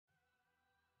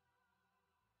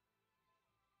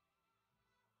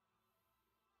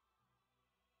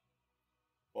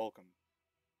welcome.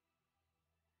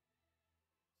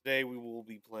 Today we will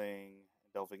be playing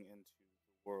and delving into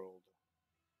the world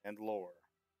and lore,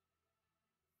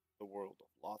 the world of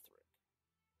Lothric.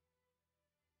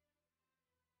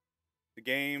 The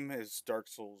game is Dark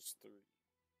Souls 3,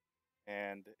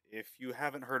 and if you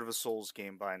haven't heard of a Souls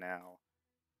game by now,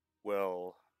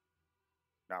 well,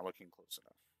 not looking close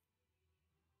enough.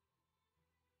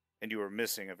 And you are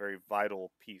missing a very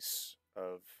vital piece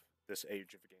of this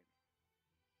age of game.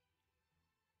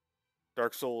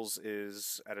 Dark Souls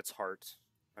is, at its heart,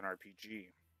 an RPG.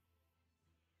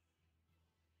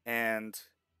 And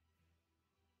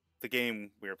the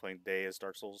game we are playing today is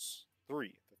Dark Souls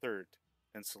 3, the third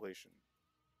installation.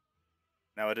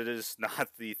 Now, it is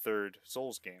not the third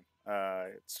Souls game.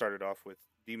 It started off with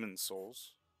Demon's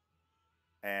Souls,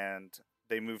 and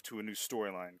they moved to a new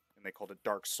storyline, and they called it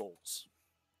Dark Souls.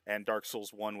 And Dark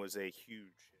Souls 1 was a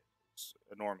huge hit. It was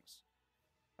enormous.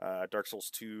 Dark Souls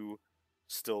 2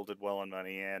 still did well on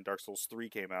money, and Dark Souls 3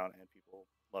 came out, and people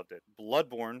loved it.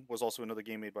 Bloodborne was also another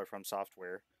game made by From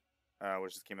Software,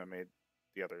 which just came out and made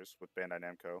the others with Bandai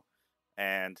Namco,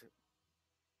 and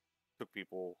took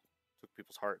people's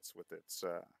hearts with its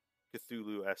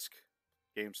Cthulhu-esque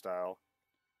game style.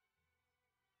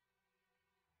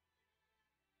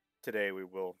 Today we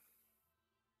will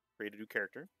create a new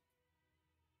character,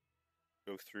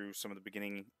 go through some of the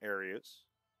beginning areas,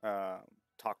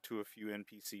 talk to a few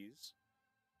NPCs,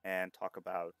 and talk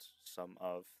about some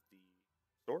of the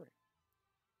story.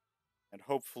 And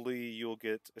hopefully you'll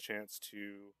get a chance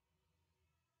to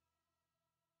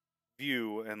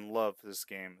view and love this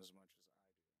game as much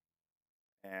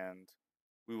as I do. And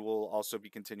we will also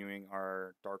be continuing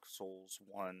our Dark Souls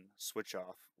 1 switch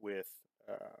off with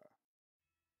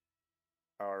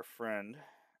our friend,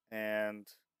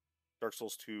 and Dark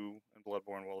Souls 2 and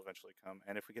Bloodborne will eventually come.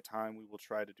 And if we get time, we will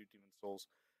try to do Demon Souls.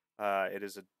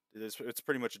 It's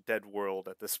pretty much a dead world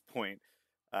at this point,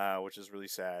 which is really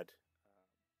sad.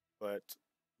 But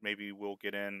maybe we'll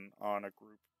get in on a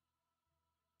group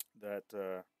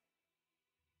that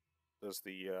does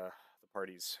the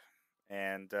parties,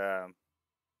 and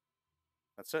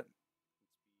that's it.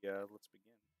 Let's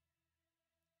begin.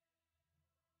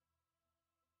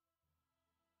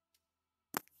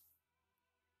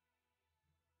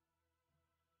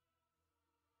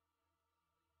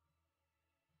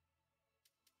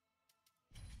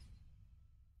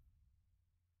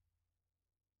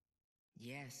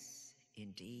 Yes,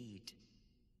 indeed.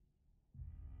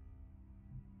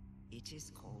 It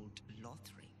is called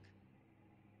Lothric,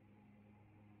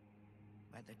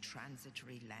 where the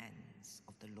transitory lands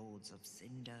of the Lords of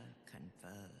Cinder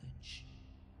converge.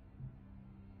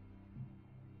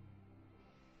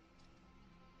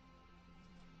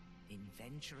 In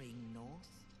venturing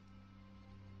north,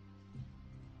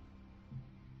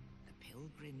 the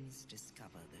pilgrims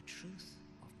discover the truth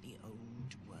of the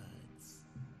old words.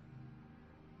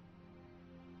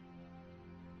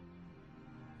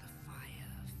 The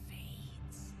fire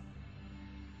fades,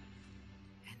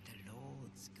 and the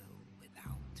lords go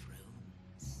without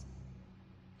thrones.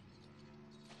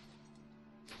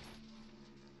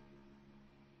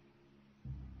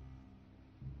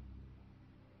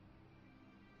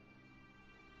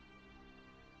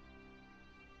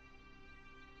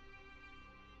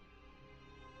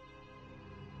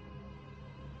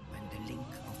 When the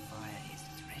link of fire is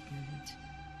threatened,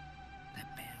 the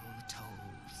bell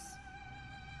tolls,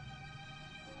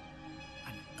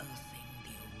 unearthing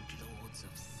the old lords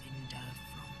of Cinder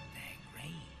from their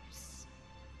graves.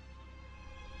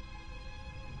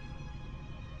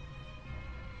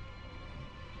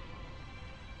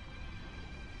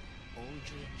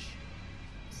 Aldrich,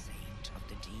 saint of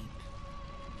the deep,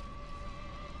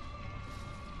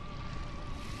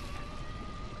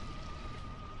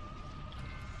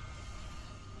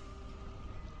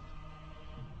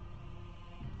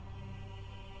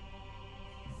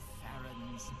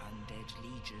 Farron's undead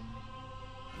legion,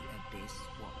 the Abyss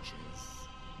Watchers.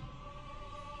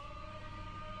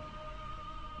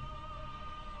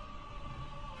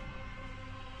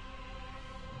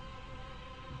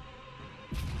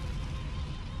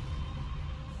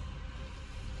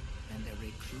 And the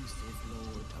reclusive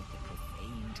lord of the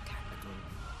profaned capital,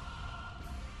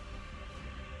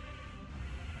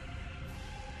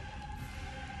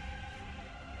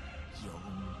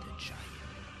 Yom the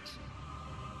Giant.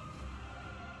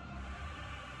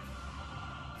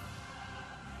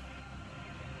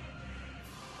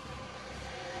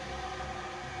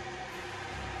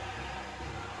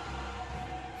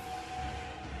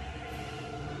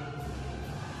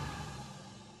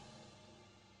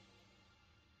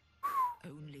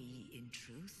 Only in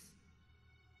truth,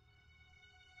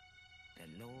 the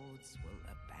the lords will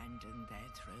abandon their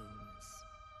thrones.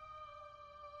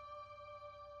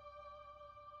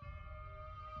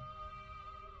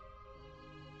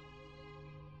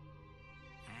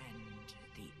 And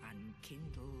the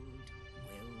unkindled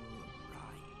will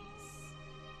rise.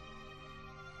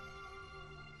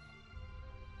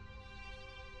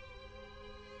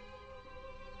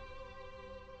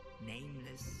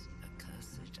 Nameless,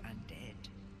 accursed undead,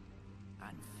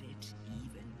 unfit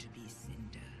even to be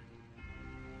cinder.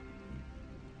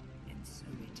 And so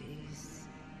it is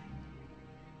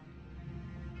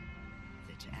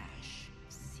that ash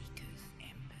seeketh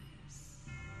embers.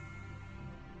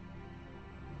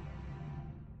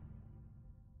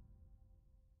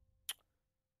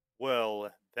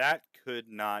 Well, that could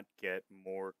not get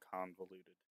more convoluted.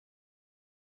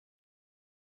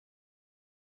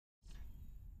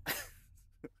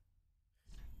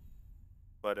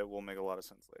 But it will make a lot of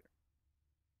sense later.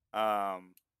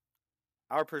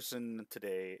 Our person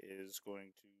today is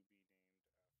going to be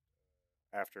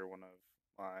named after one of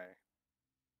my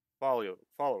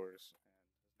followers,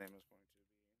 and his name is going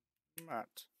to be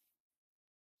Matt.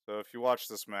 So if you watch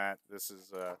this, Matt, this is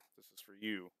for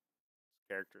you. This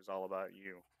character is all about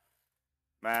you.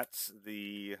 Matt's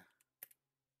the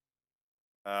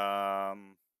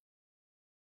um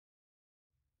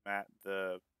Matt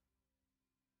the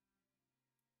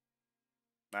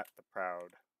Matt the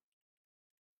Proud.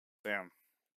 Damn.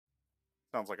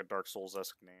 Sounds like a Dark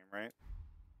Souls-esque name, right?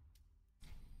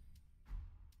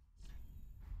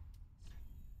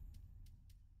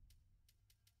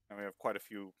 And we have quite a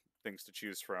few things to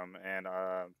choose from, and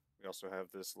we also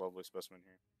have this lovely specimen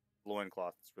here.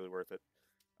 Loincloth, it's really worth it.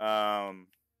 We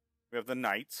have the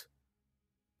Knight,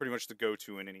 pretty much the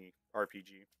go-to in any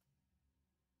RPG.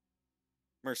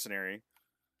 Mercenary.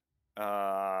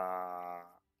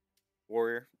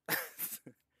 Warrior.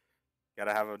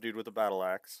 Gotta have a dude with a battle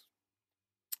axe.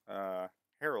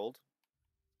 Herald,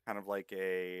 kind of like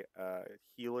a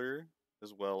healer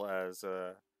as well as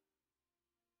a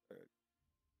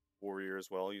warrior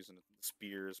as well, using the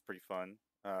spear is pretty fun.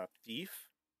 Thief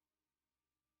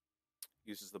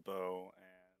uses the bow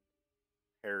and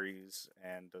parries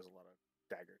and does a lot of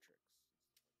dagger tricks.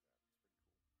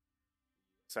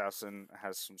 Assassin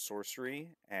has some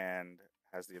sorcery and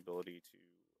has the ability to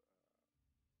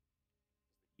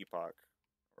epoch,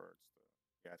 or it's the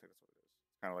yeah, I think that's what it is.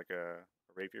 It's kind of like a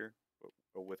rapier,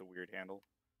 but with a weird handle.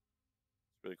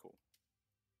 It's really cool.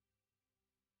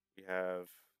 We have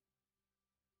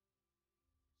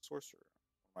sorcerer,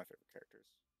 one of my favorite characters.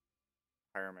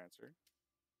 Pyromancer,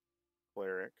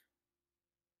 cleric.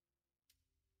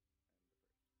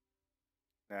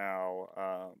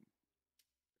 Now,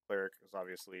 cleric is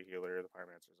obviously a healer. The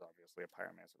pyromancer is obviously a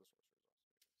pyromancer. The sorcerer is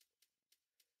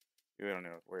obviously. We don't need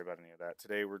to worry about any of that.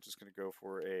 Today, we're just going to go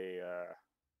for a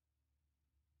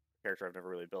character I've never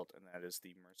really built, and that is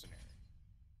the mercenary.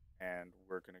 And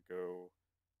we're going to go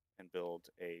and build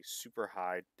a super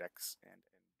high dex and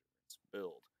endurance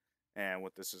build. And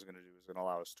what this is going to do is going to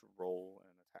allow us to roll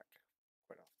and attack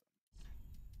quite often.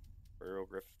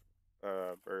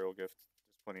 Burial gift.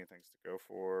 There's plenty of things to go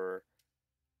for.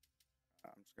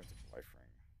 I'm just going to take the life ring.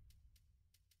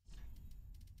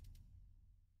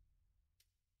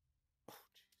 Oh,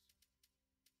 jeez.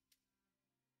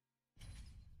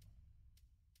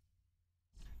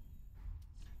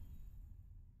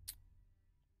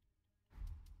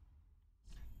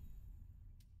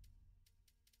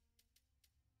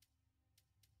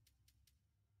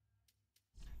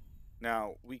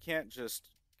 Now, we can't just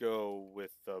go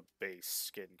with the base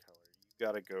skin color. You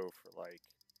gotta go for, like,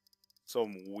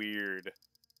 some weird,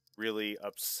 really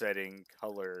upsetting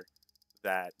color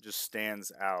that just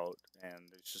stands out,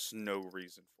 and there's just no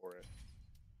reason for it.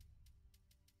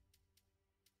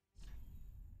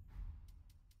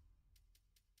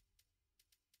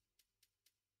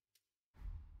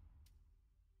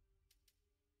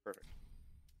 Perfect.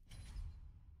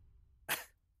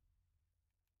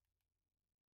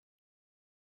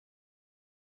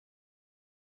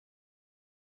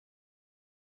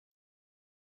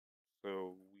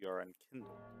 So we are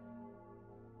enkindled.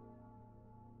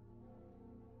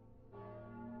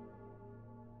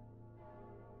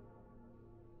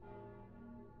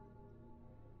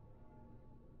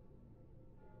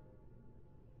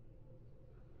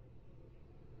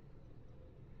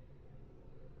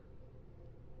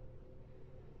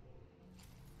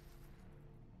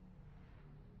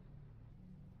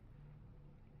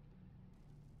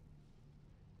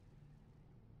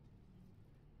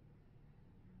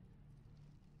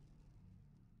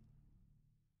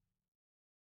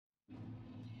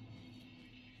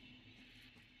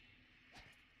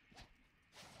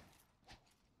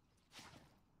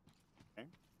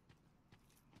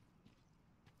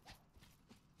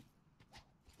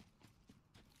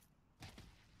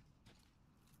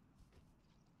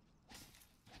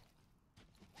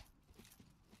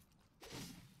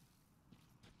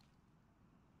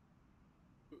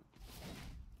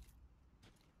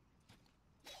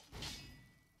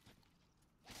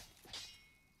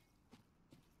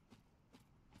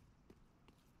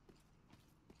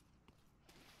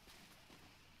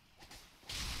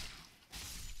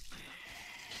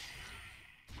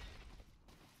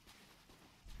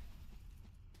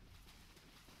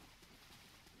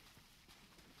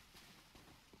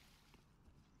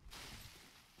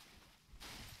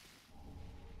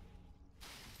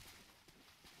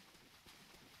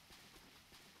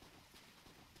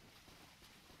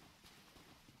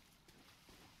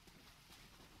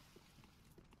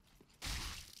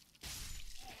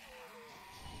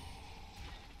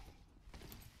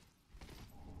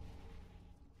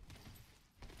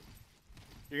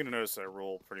 You're gonna notice I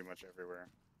roll pretty much everywhere.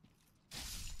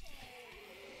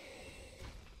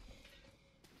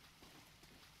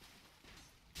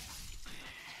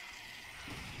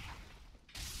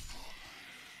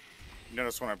 You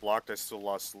notice when I blocked, I still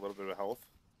lost a little bit of health.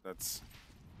 It's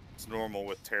normal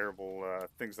with terrible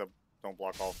things that don't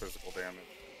block all physical damage.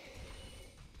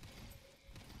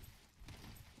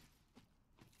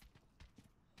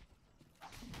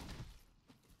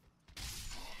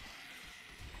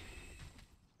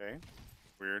 Okay,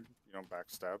 weird. You don't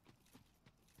backstab.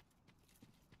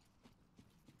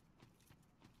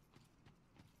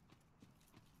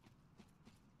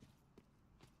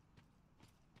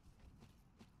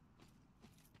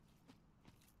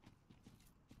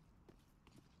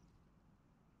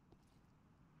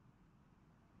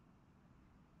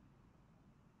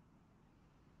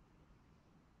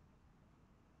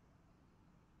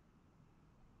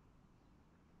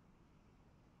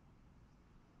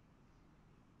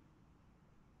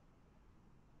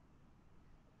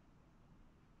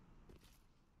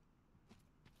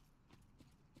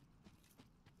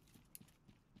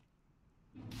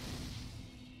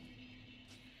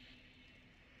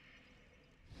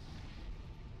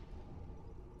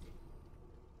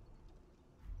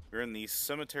 We're in the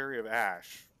Cemetery of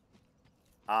Ash.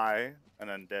 I, an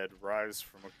undead, rise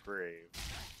from a grave.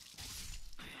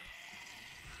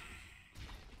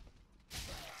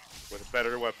 With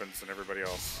better weapons than everybody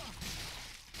else.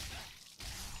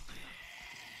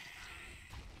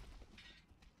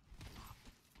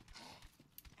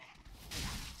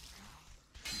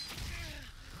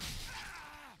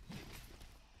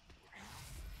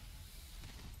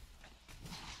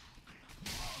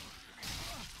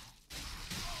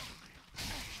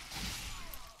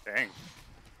 Dang.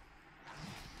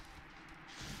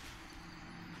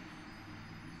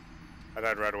 I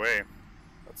died right away.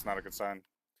 That's not a good sign.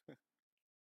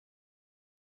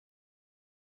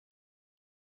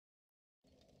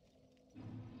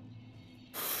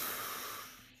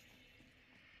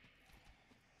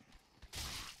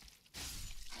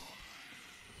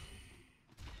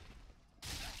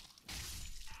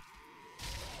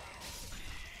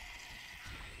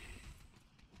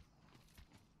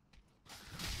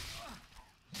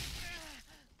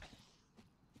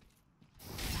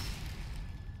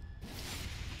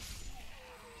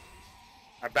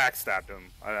 I backstabbed him.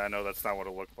 I know that's not what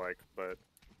it looked like, but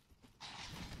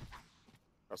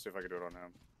I'll see if I can do it on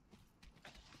him.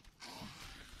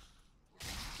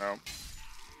 No.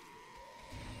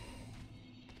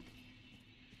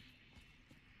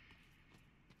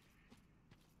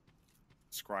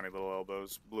 Scrawny little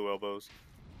elbows, blue elbows.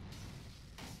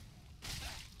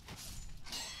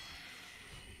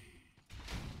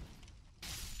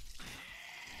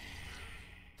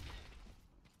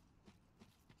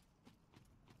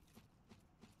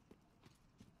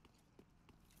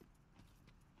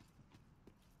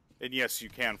 And yes, you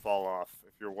can fall off,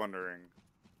 if you're wondering.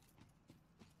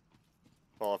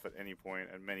 Fall off at any point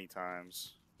and many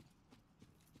times.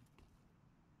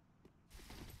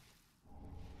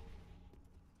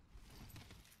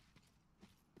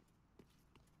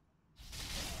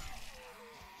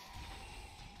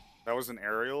 That was an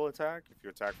aerial attack. If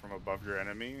you attack from above your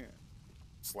enemy,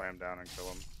 slam down and kill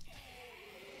him.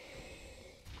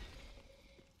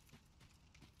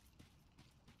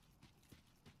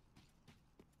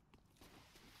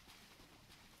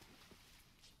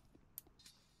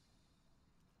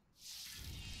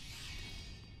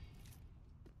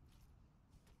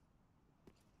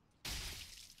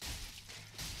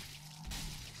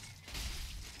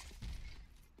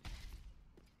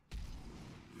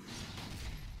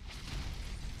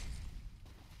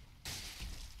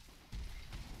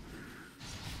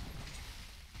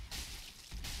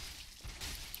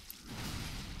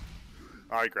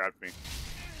 Oh, he grabbed me.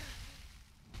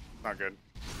 Not good.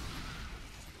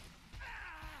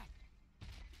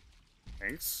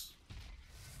 Thanks.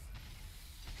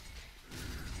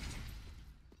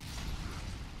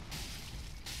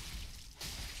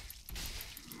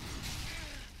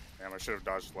 Damn, I should have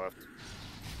dodged left.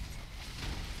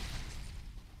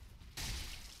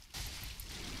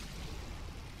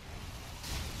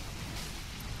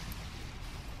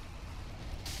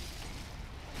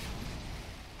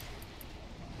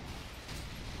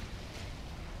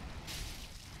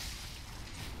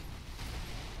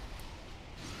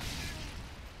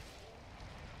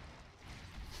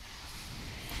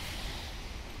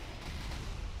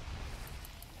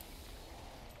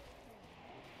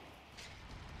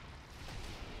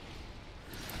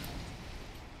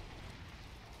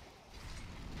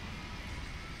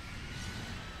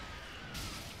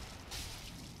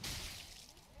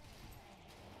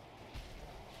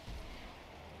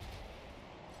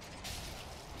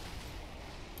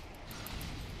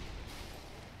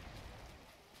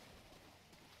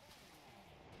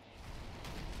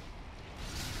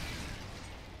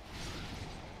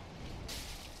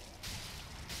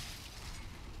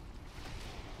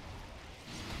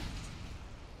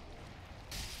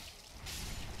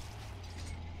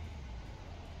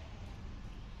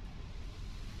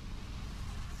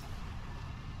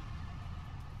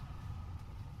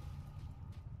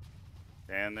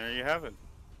 And there you have it.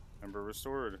 Ember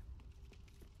restored.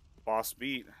 Boss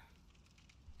beat.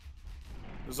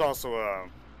 There's also a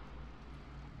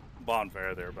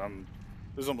bonfire there, but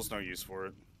there's almost no use for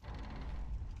it.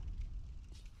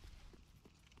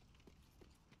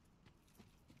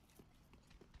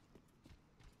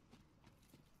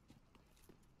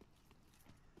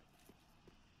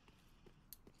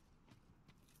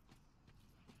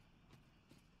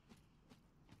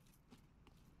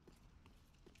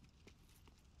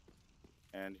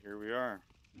 And here we are.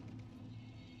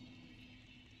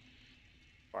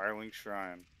 Firelink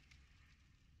Shrine.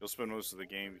 You'll spend most of the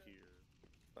game here,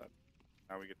 but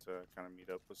now we get to kind of meet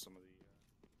up with some of the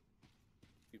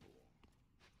people.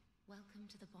 Welcome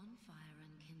to the bonfire,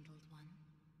 unkindled one.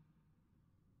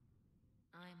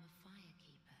 I am a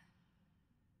firekeeper.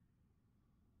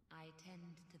 I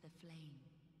tend to the flame,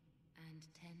 and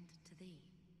tend to thee.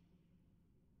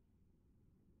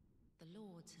 The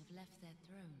lords have left their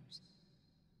thrones,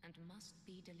 and must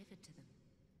be delivered to them.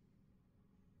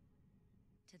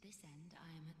 To this end,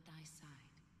 I am at thy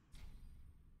side.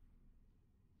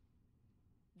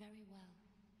 Very well.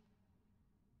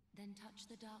 Then touch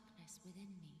the darkness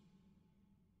within me.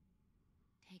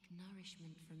 Take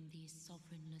nourishment from these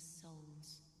sovereignless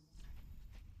souls.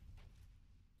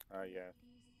 Yeah.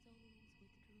 These souls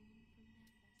withdrawn from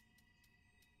their vessels,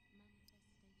 manifestations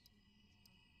of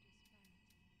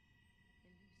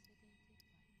disparity, elucidated by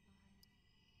fire,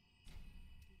 deep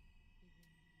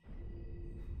within.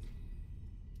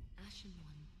 Ashen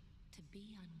One, to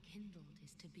be unkindled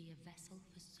is to be a vessel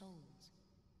for souls.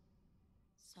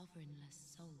 Sovereignless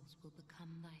souls will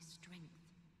become thy strength.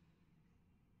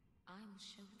 I will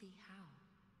show thee how.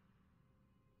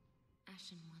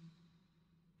 Ashen One,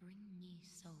 bring me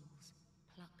souls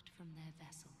plucked from their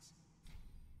vessels.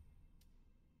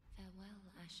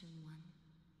 Farewell, Ashen One.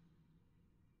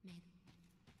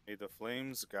 May the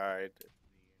flames guide thee.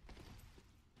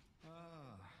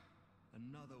 Ah,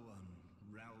 another one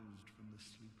roused from the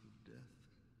sleep of death.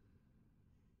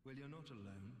 Well, you're not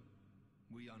alone.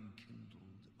 We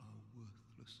unkindled are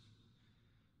worthless.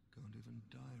 Can't even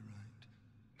die right.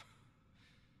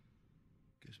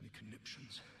 Gives me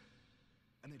conniptions.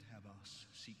 And they'd have us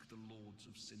seek the Lords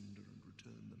of Cinder and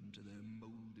return them to their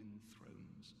molding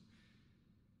thrones.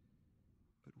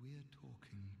 But we're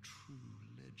talking true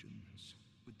legends,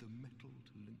 with the metal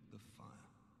to link the fire.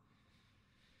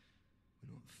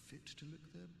 We're not fit to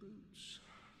lick their boots.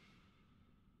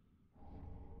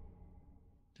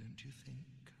 Don't you think?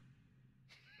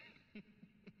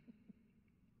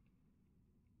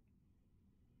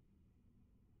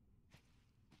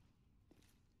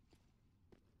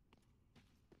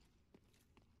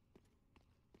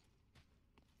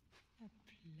 A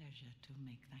pleasure to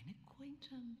make thine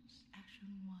acquaintance,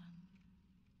 Ashen One.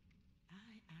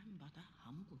 I am but a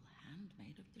humble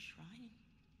handmaid of the shrine.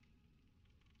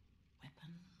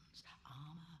 Weapons,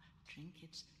 armor,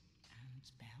 trinkets, and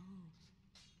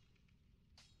spells.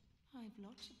 I've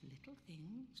lots of little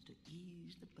things to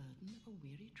ease the burden of a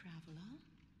weary traveler.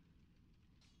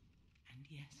 And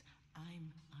yes,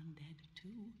 I'm undead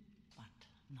too, but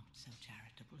not so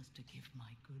charitable as to give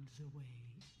my goods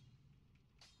away.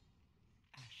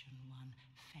 Ashen One,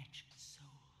 fetch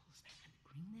souls and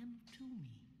bring them to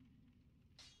me.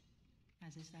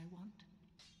 As is thy wont,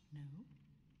 no?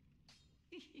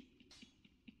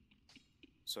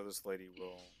 So this lady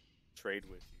will trade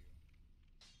with you.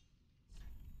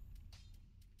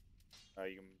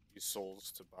 You can use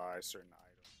souls to buy certain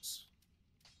items.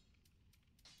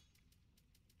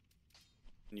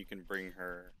 And you can bring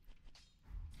her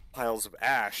piles of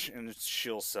ash and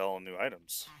she'll sell new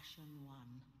items. Ashen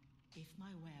One, if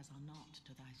my wares are not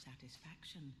to thy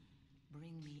satisfaction,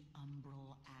 bring me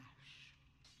umbral ash.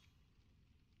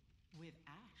 With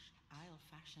ash, I'll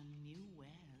fashion new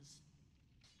wares.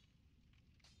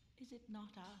 Is it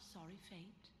not our sorry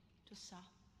fate to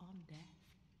sup on death?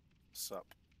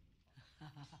 Sup. I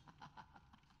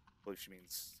believe she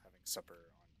means having supper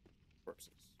on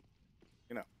corpses.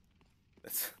 You know,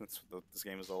 that's what this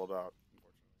game is all about,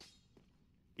 unfortunately.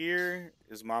 Here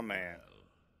is my man. Well,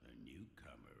 a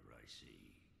newcomer, I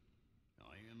see.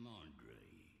 I am Andre.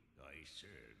 I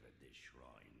serve at this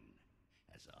shrine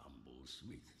as a humble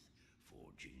smith,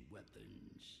 forging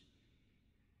weapons.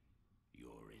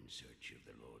 You're in search of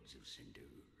the Lords of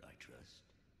Cinder, I trust.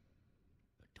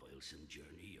 A toilsome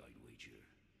journey, I'd wager.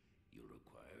 You'll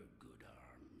require good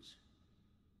arms.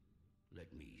 Let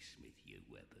me smith you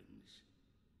weapons.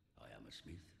 I am a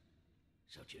smith,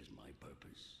 such is my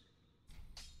purpose.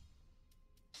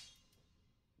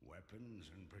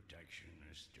 Weapons and protection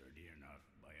are sturdy enough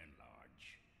by and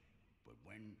large, but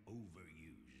when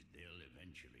overused, they'll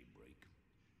eventually break.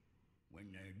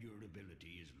 When their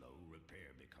durability is low,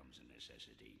 repair becomes a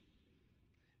necessity.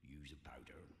 Use a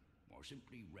powder, or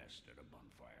simply rest at a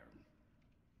bonfire.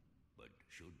 But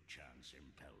should chance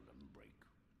impel them break,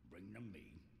 bring them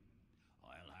me.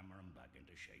 I'll hammer them back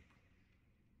into shape.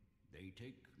 They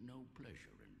take no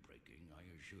pleasure in breaking, I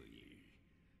assure ye.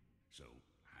 So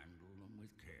handle them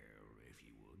with care, if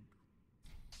you would.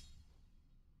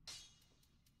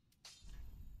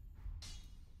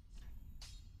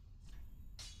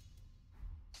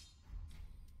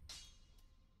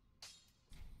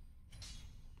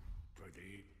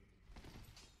 Pretty.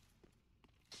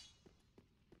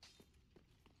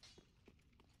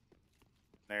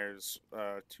 There's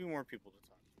two more people to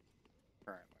talk to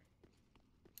currently.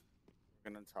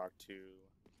 We're going to talk to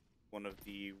one of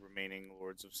the remaining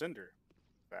Lords of Cinder,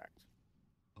 in fact.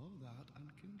 All that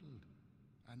unkindled,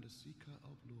 and a seeker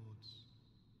of lords.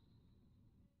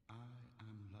 I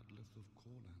am Ludleth of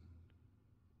Corland.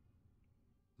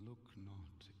 Look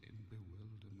not in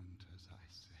bewilderment as I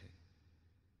say.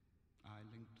 I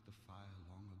linked the fire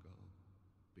long ago,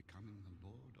 becoming the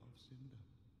Lord of Cinder.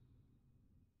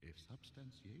 If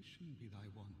substantiation be thy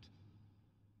want,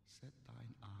 set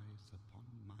thine eyes upon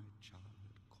my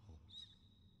charred corse.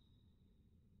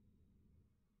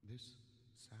 This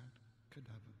sad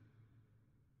cadaver.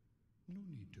 No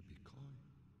need to be coy.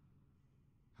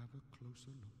 Have a closer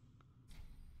look.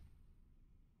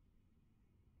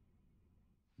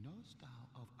 Knowest thou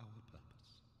of our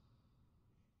purpose?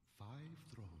 5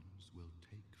 thrones will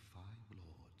take 5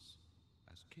 lords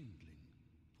as kindling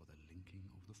for the linking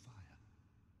of the fire.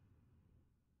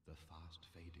 The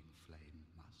fast-fading flame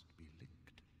must be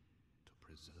licked to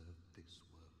preserve this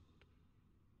world.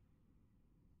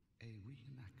 A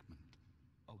reenactment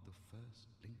of the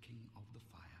first linking of the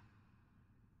fire.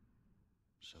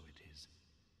 So it is,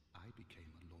 I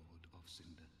became a Lord of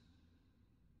Cinder.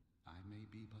 I may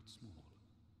be but small,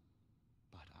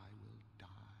 but I will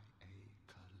die a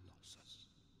colossus.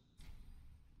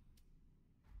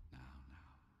 Now,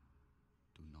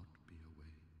 do not be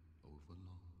away over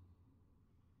long.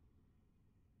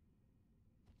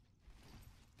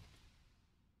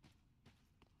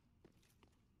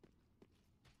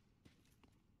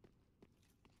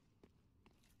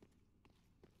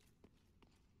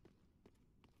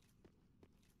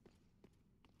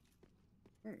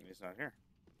 He's not here.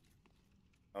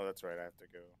 Oh, that's right. I have to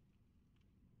go.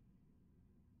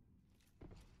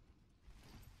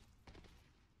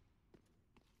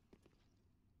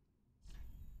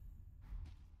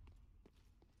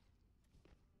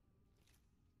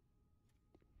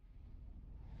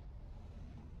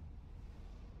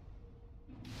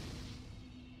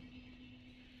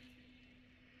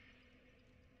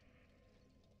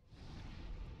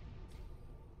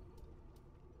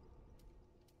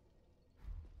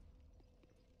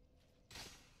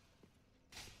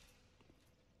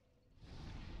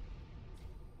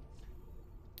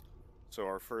 So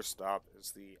our first stop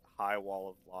is the High Wall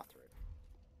of Lothric.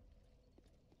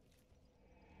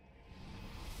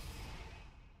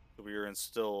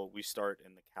 So we start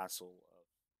in the castle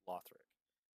of Lothric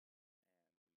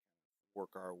and work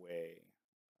our way down.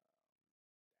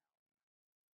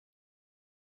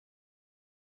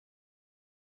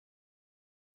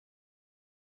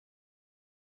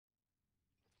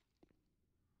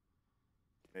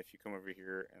 And if you come over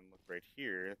here and look right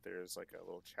here, there's like a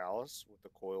little chalice with a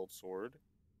coiled sword.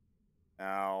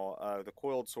 Now, the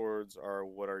coiled swords are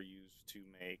what are used to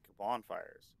make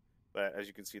bonfires. But as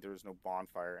you can see, there is no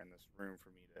bonfire in this room for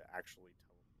me to actually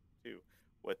teleport to.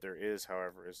 What there is,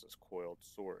 however, is this coiled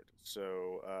sword.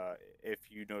 So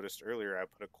if you noticed earlier, I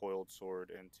put a coiled sword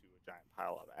into a giant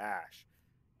pile of ash,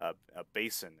 a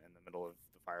basin in the middle of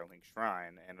the Firelink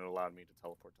shrine, and it allowed me to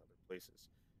teleport to other places.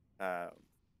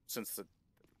 Since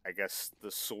I guess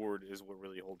the sword is what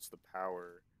really holds the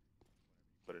power,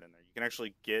 put it in there. You can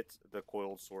actually get the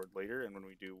coiled sword later, and when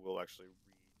we do, we'll actually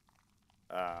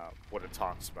read what it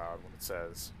talks about, what it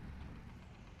says.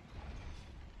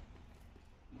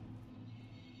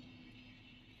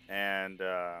 And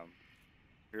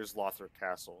here's Lothric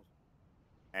Castle.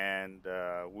 And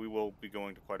we will be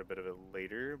going to quite a bit of it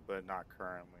later, but not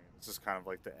currently. This is kind of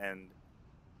like the end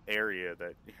area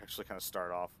that you actually kind of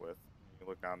start off with. You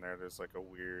look down there, there's like a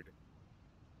weird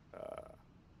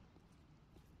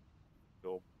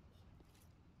little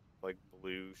like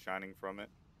blue shining from it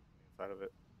inside of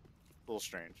it. A little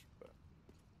strange, but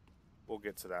we'll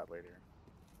get to that later.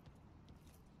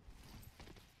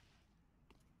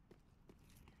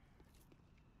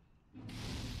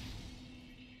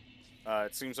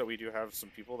 It seems that we do have some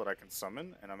people that I can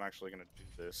summon, and I'm actually going to do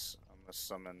this. I'm going to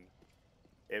summon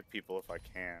 8 people if I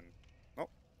can. Oh,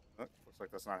 looks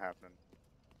like that's not happening.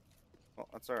 Well,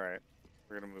 that's alright.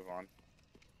 We're gonna move on.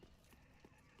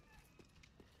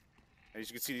 As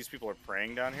you can see, these people are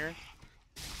praying down here.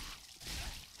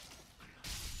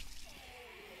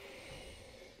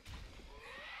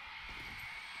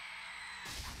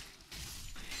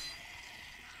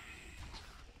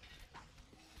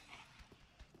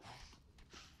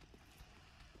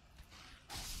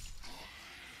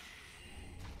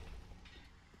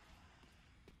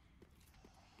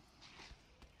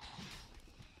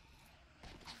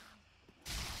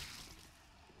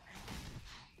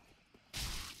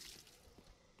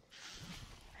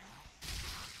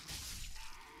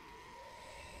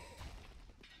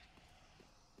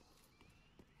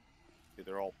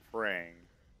 They're all praying,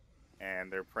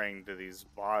 and they're praying to these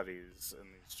bodies in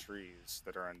these trees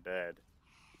that are undead.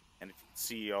 And if you can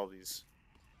see all these,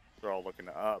 they're all looking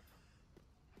up.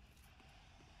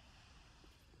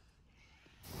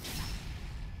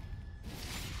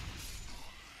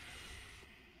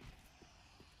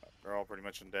 They're all pretty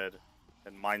much undead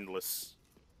and mindless,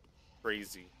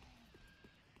 crazy.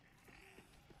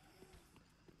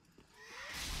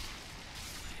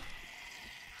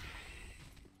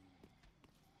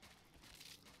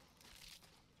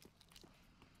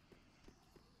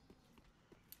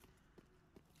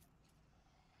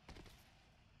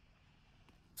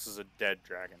 This is a dead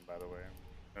dragon, by the way.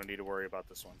 No need to worry about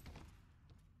this one.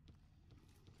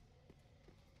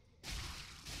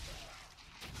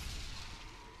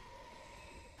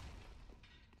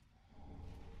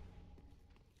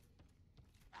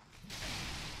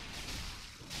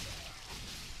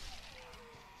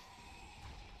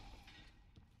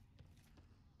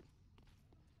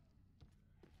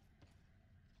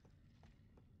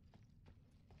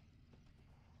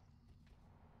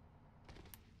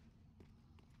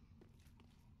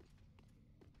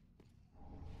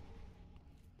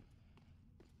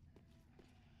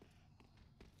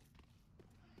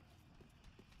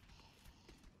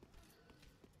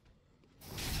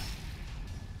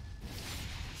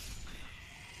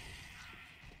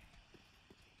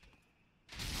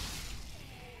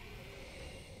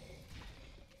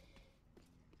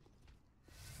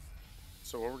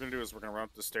 So what we're going to do is we're going to run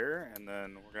up the stair, and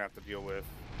then we're going to have to deal with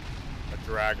a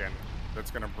dragon that's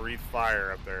going to breathe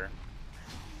fire up there.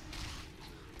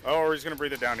 Oh, or he's going to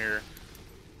breathe it down here.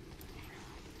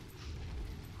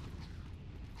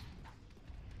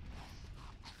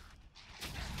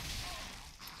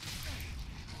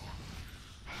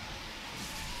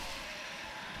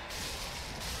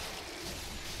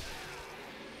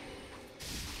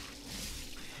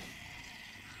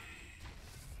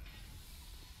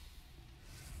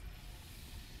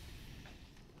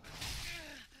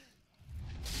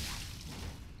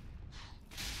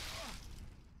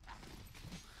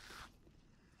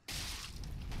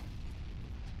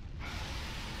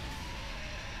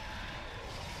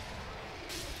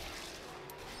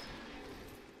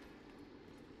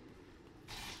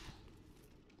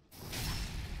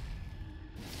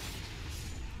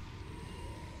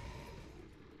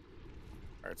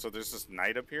 Alright, so there's this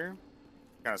knight up here.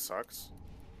 Kind of sucks.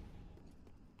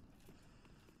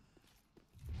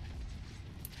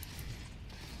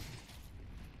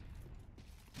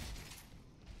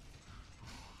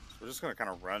 So we're just going to kind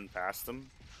of run past them.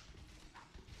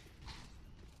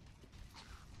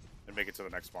 And make it to the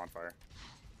next bonfire.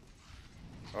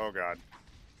 Oh god.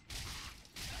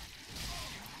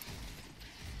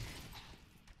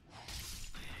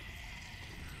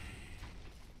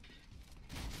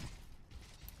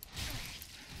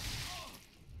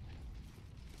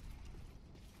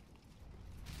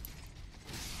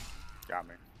 Got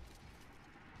me.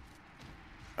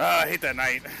 I hate that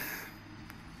knight.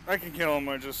 I can kill him,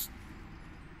 I just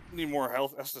need more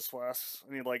health Estus flasks.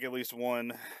 I need like at least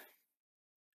one.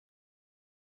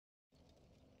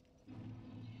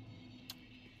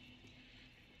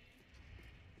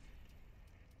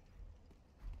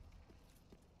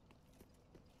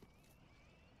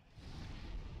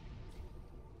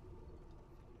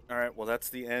 Alright, well that's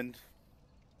the end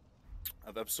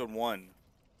of episode 1.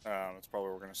 That's probably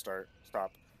where we're gonna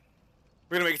stop.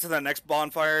 We're gonna make it to that next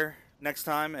bonfire next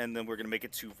time, and then we're gonna make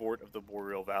it to Fort of the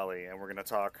Boreal Valley, and we're gonna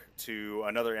talk to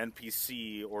another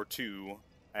NPC or two,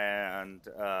 and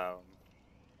kind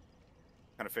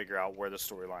of figure out where the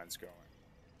storyline's going.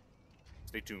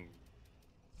 Stay tuned.